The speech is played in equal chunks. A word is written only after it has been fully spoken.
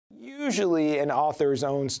Usually, an author's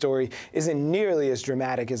own story isn't nearly as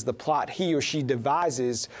dramatic as the plot he or she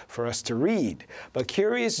devises for us to read. But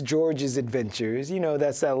Curious George's adventures, you know,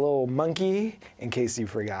 that's that little monkey, in case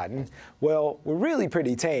you've forgotten, well, were really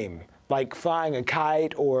pretty tame, like flying a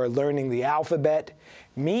kite or learning the alphabet.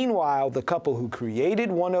 Meanwhile, the couple who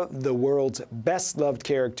created one of the world's best-loved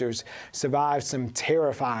characters survived some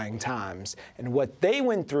terrifying times, and what they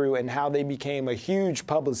went through and how they became a huge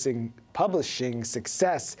publishing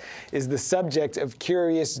success is the subject of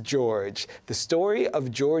Curious George, the story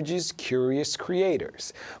of George's curious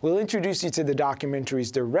creators. We'll introduce you to the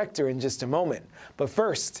documentary's director in just a moment, but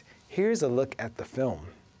first, here's a look at the film.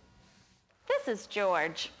 This is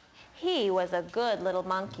George. He was a good little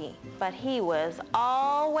monkey, but he was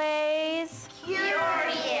always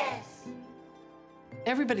curious.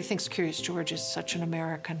 Everybody thinks Curious George is such an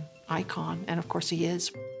American icon, and of course he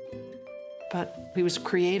is. But he was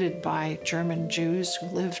created by German Jews who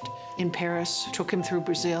lived in Paris, took him through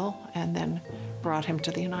Brazil, and then brought him to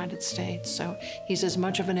the United States. So he's as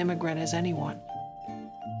much of an immigrant as anyone.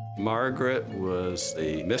 Margaret was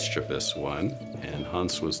the mischievous one, and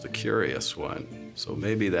Hans was the curious one. So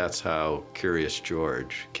maybe that's how Curious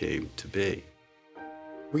George came to be.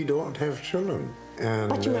 We don't have children.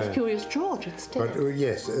 But you have Curious George instead. But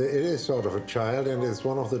yes, it is sort of a child, and it's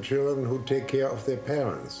one of the children who take care of their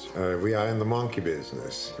parents. We are in the monkey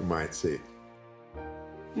business, you might say.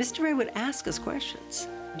 Mr. Ray would ask us questions.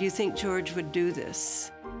 Do you think George would do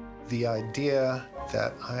this? The idea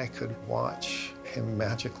that I could watch him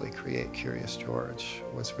magically create Curious George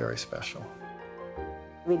was very special.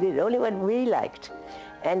 We did only what we liked.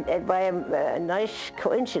 And by a nice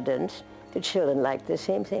coincidence, the children liked the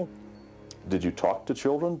same thing. Did you talk to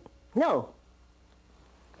children? No.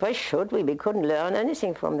 Why should we? We couldn't learn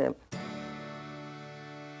anything from them.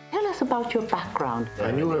 Tell us about your background.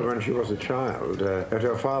 I knew her when she was a child. At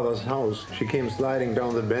her father's house, she came sliding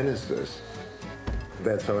down the banisters.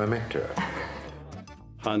 That's how I met her.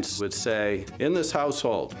 Hans would say, in this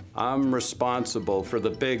household, I'm responsible for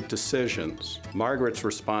the big decisions. Margaret's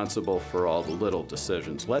responsible for all the little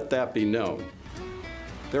decisions. Let that be known.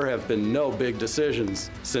 There have been no big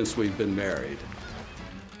decisions since we've been married.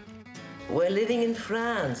 We're living in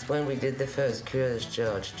France when we did the first Curious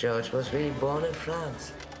George. George was really born in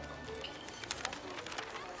France.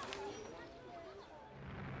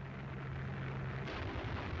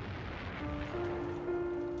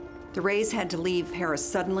 The Rays had to leave Paris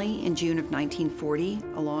suddenly in June of 1940,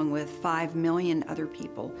 along with 5 million other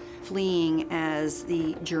people, fleeing as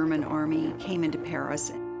the German army came into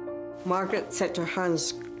Paris. Margaret said to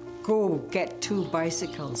Hans, "Go get 2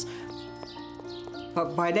 bicycles."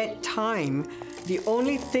 But by that time, the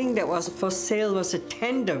only thing that was for sale was a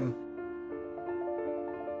tandem.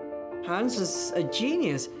 Hans is a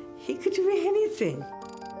genius. He could do anything.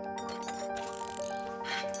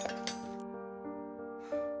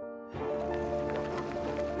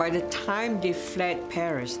 By the time they fled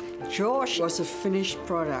Paris, George was a finished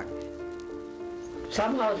product.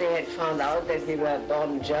 Somehow they had found out that we were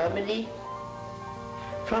born in Germany.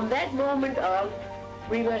 From that moment on,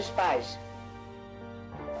 we were spies.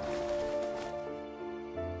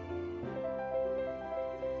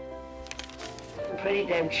 I'm pretty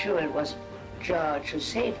damn sure it was George who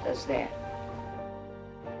saved us there.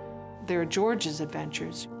 There are George's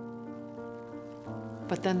adventures,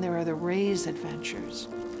 but then there are the Rays' adventures.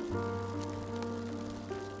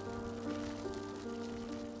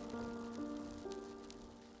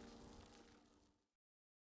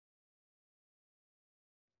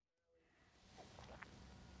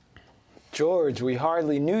 George, we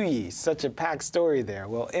hardly knew ye. Such a packed story there.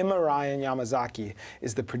 Well, Ema Ryan Yamazaki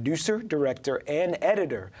is the producer, director, and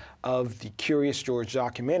editor of the Curious George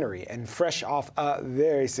documentary. And fresh off a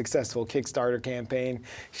very successful Kickstarter campaign,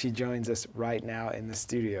 she joins us right now in the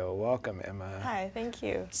studio. Welcome, Ema. Hi, thank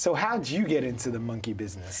you. So how'd you get into the monkey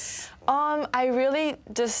business? I really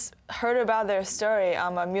just heard about their story.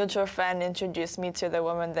 A mutual friend introduced me to the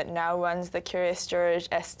woman that now runs the Curious George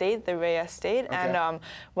estate, the Ray estate. Okay. And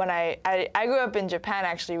when I grew up in Japan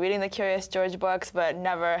actually reading the Curious George books, but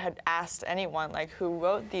never had asked anyone like who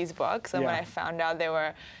wrote these books. And when I found out they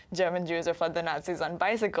were German Jews who fled the Nazis on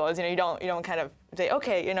bicycles, you don't kind of say,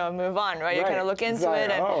 okay, move on, right? You kind of look into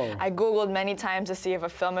it, and I Googled many times to see if a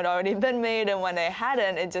film had already been made, and when they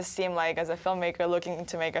hadn't, it just seemed like, as a filmmaker looking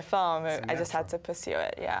to make a film, I just had to pursue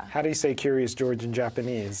it, yeah. How do you say Curious George in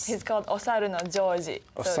Japanese? He's called Osaru no George.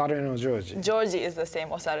 Osaru no George. George is the same,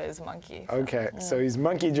 Osaru is monkey. So. Okay, so he's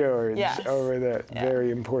Monkey George over there. Yeah.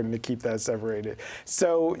 Very important to keep that separated.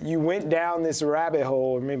 So you went down this rabbit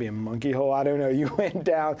hole, or maybe a monkey hole, I don't know. You went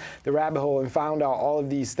down the rabbit hole and found out all of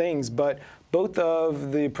these things, but both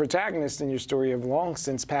of the protagonists in your story have long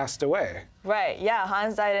since passed away. Right, yeah,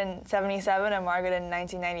 Hans died in '77 and Margaret in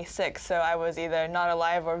 1996, so I was either not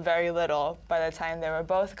alive or very little by the time they were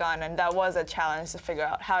both gone, and that was a challenge to figure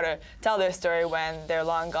out how to tell their story when they're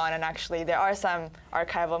long gone. And actually there are some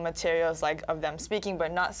archival materials like of them speaking,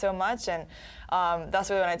 but not so much, and that's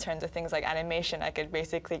really when I turned to things like animation. I could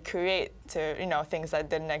basically create to, you know, things that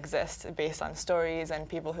didn't exist based on stories and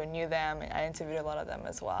people who knew them. I interviewed a lot of them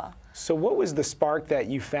as well. So what was the spark that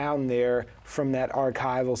you found there from that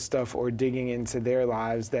archival stuff or digging into their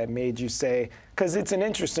lives that made you say, because it's an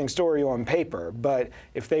interesting story on paper, but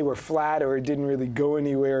if they were flat or it didn't really go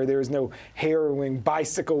anywhere, there was no harrowing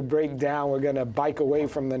bicycle breakdown, we're going to bike away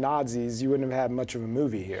from the Nazis, you wouldn't have had much of a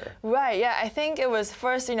movie here. Right, yeah, I think it was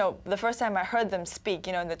first, you know, the first time I heard them speak,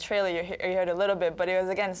 you know, in the trailer you heard a little bit, but it was,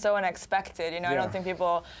 again, so unexpected, you know. Yeah. I don't think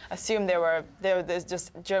people assumed there's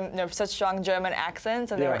just such strong German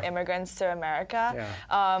accents, and they were immigrants to America.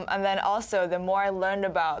 Yeah. And then also, the more I learned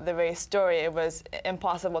about the race story, it was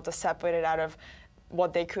impossible to separate it out of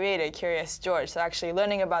what they created, Curious George. So actually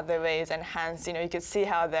learning about the rays and Hans, you know, you could see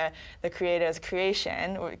how the creator's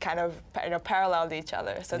creation kind of, you know, paralleled each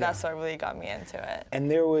other. So that's what really got me into it. And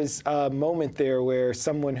there was a moment there where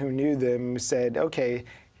someone who knew them said, okay,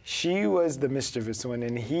 she was the mischievous one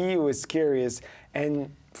and he was curious,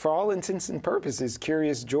 and for all intents and purposes,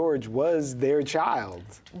 Curious George was their child.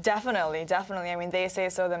 Definitely, definitely. I mean, they say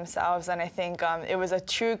so themselves, and I think it was a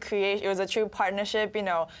true creation. It was a true partnership. You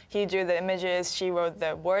know, he drew the images, she wrote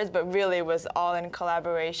the words, but really it was all in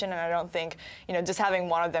collaboration. And I don't think, you know, just having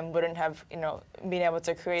one of them wouldn't have, you know, been able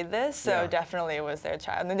to create this. So definitely it was their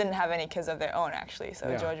child. And they didn't have any kids of their own, actually.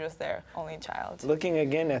 So George was their only child. Looking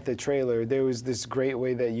again at the trailer, there was this great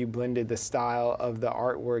way that you blended the style of the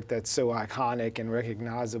artwork that's so iconic and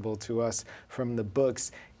recognizable to us from the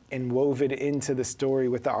books and wove it into the story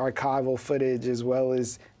with the archival footage as well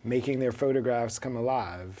as making their photographs come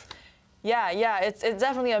alive. Yeah, it's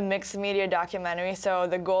definitely a mixed media documentary. So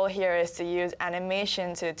the goal here is to use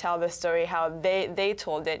animation to tell the story how they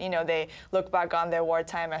told it. You know, they look back on their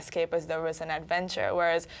wartime escape as though it was an adventure,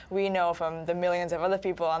 whereas we know from the millions of other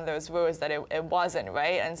people on those roads that it wasn't,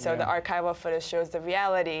 right? And so the archival footage shows the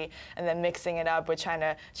reality, and then mixing it up with trying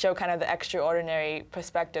to show kind of the extraordinary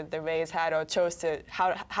perspective the Rays had, or chose to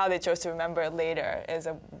how they chose to remember it later is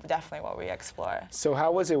definitely what we explore. So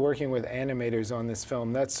how was it working with animators on this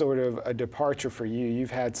film? That's sort of a departure for you.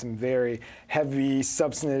 You've had some very heavy,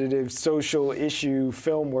 substantive, social issue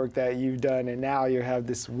film work that you've done, and now you have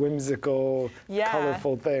this whimsical,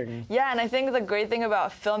 colorful thing. Yeah, and I think the great thing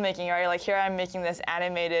about filmmaking, right, like here I'm making this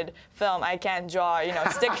animated film. I can't draw, you know,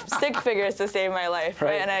 stick figures to save my life,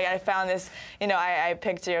 right? And I found this, you know, I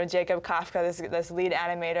picked, you know, Jacob Kafka, this lead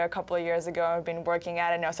animator a couple of years ago. I've been working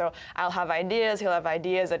at it now, so I'll have ideas, he'll have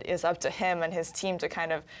ideas. It is up to him and his team to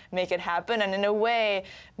kind of make it happen. And in a way,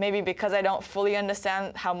 maybe because I don't fully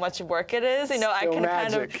understand how much work it is, you know, I can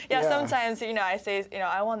kind of, sometimes, you know, I say, you know,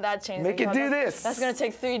 I want that change. Make it do this. That's going to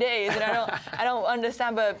take 3 days, and I don't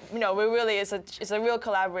understand, but, you know, we really, it's a real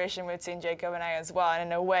collaboration between Jacob and I as well. And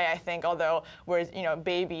in a way, I think, although we're, you know,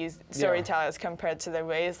 babies, storytellers compared to the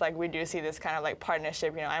Rays, like we do see this kind of like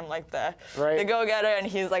partnership. You know, I'm like the go-getter, and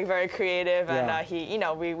he's like very creative, and he, you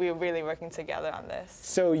know, we're really working together on this.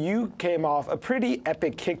 So you came off a pretty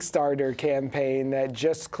epic Kickstarter campaign that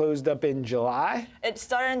just closed up in July? It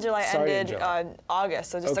started in July, ended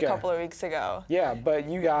August, so just a couple of weeks ago. Yeah, but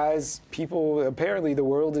you guys, people, apparently the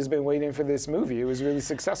world has been waiting for this movie. It was really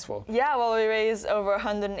successful. Yeah, well, we raised over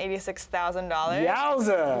 $186,000.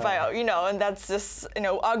 Yowza! But, you know, and that's just, you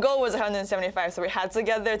know, our goal was 175, so we had to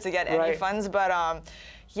get there to get any funds, but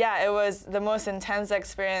yeah, it was the most intense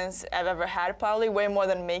experience I've ever had, probably way more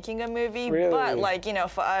than making a movie. Really? But like, you know,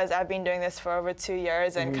 for us, I've been doing this for over 2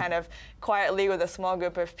 years and kind of quietly with a small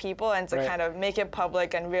group of people, and to kind of make it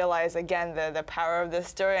public and realize again the power of this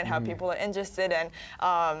story and how people are interested, and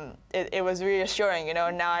it was reassuring, you know.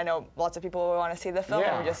 Now I know lots of people want to see the film,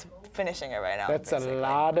 and we're just finishing it right now. That's basically a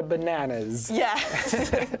lot of bananas. Yeah.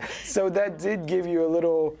 So that did give you a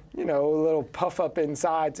little, you know, a little puff up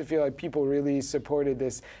inside to feel like people really supported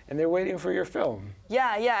this and they're waiting for your film.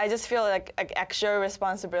 Yeah, I just feel like extra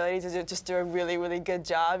responsibility to just do a really, really good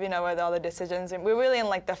job, you know, with all the decisions. And we're really in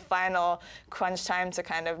like the final crunch time to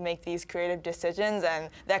kind of make these creative decisions, and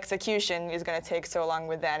the execution is going to take so long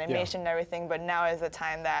with the animation and everything, but now is the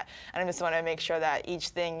time that, and I just want to make sure that each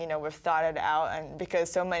thing, you know, we've thought it out, and because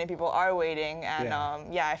so many people people are waiting,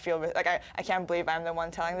 and yeah, I feel like I can't believe I'm the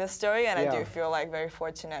one telling this story, and I do feel like very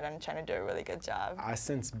fortunate and trying to do a really good job. I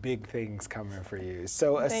sense big things coming for you.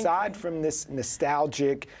 So aside from this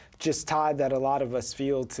nostalgic just tie that a lot of us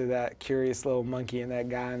feel to that curious little monkey and that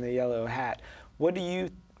guy in the yellow hat, what do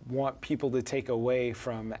you want people to take away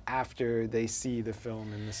from after they see the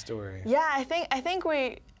film and the story? Yeah, I think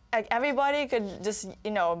like everybody could just,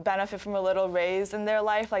 you know, benefit from a little raise in their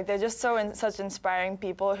life. Like they're just such inspiring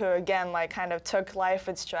people who, again, like kind of took life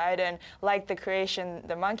with stride, and like the creation,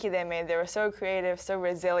 the monkey they made, they were so creative, so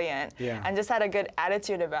resilient, and just had a good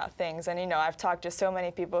attitude about things. And you know, I've talked to so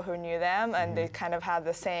many people who knew them, and they kind of had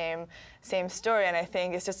the same story. And I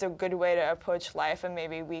think it's just a good way to approach life, and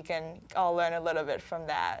maybe we can all learn a little bit from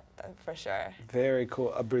that, for sure. Very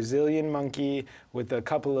cool. A Brazilian monkey with a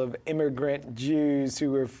couple of immigrant Jews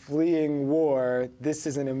who were fleeing war. This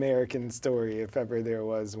is an American story, if ever there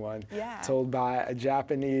was one, told by a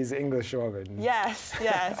Japanese English woman. Yes,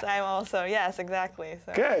 yes, I'm also, yes, exactly.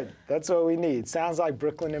 So. Good, that's what we need. Sounds like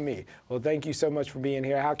Brooklyn to me. Well, thank you so much for being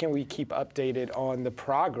here. How can we keep updated on the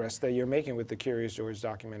progress that you're making with the Curious George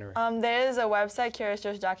documentary? There is a website,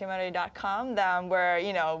 curiousgeorgedocumentary.com, where,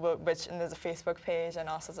 you know, and there's a Facebook page and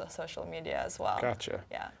also the social media as well. Gotcha.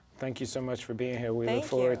 Yeah. Thank you so much for being here. We look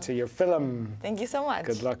forward to your film. Thank you so much.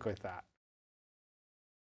 Good luck with that.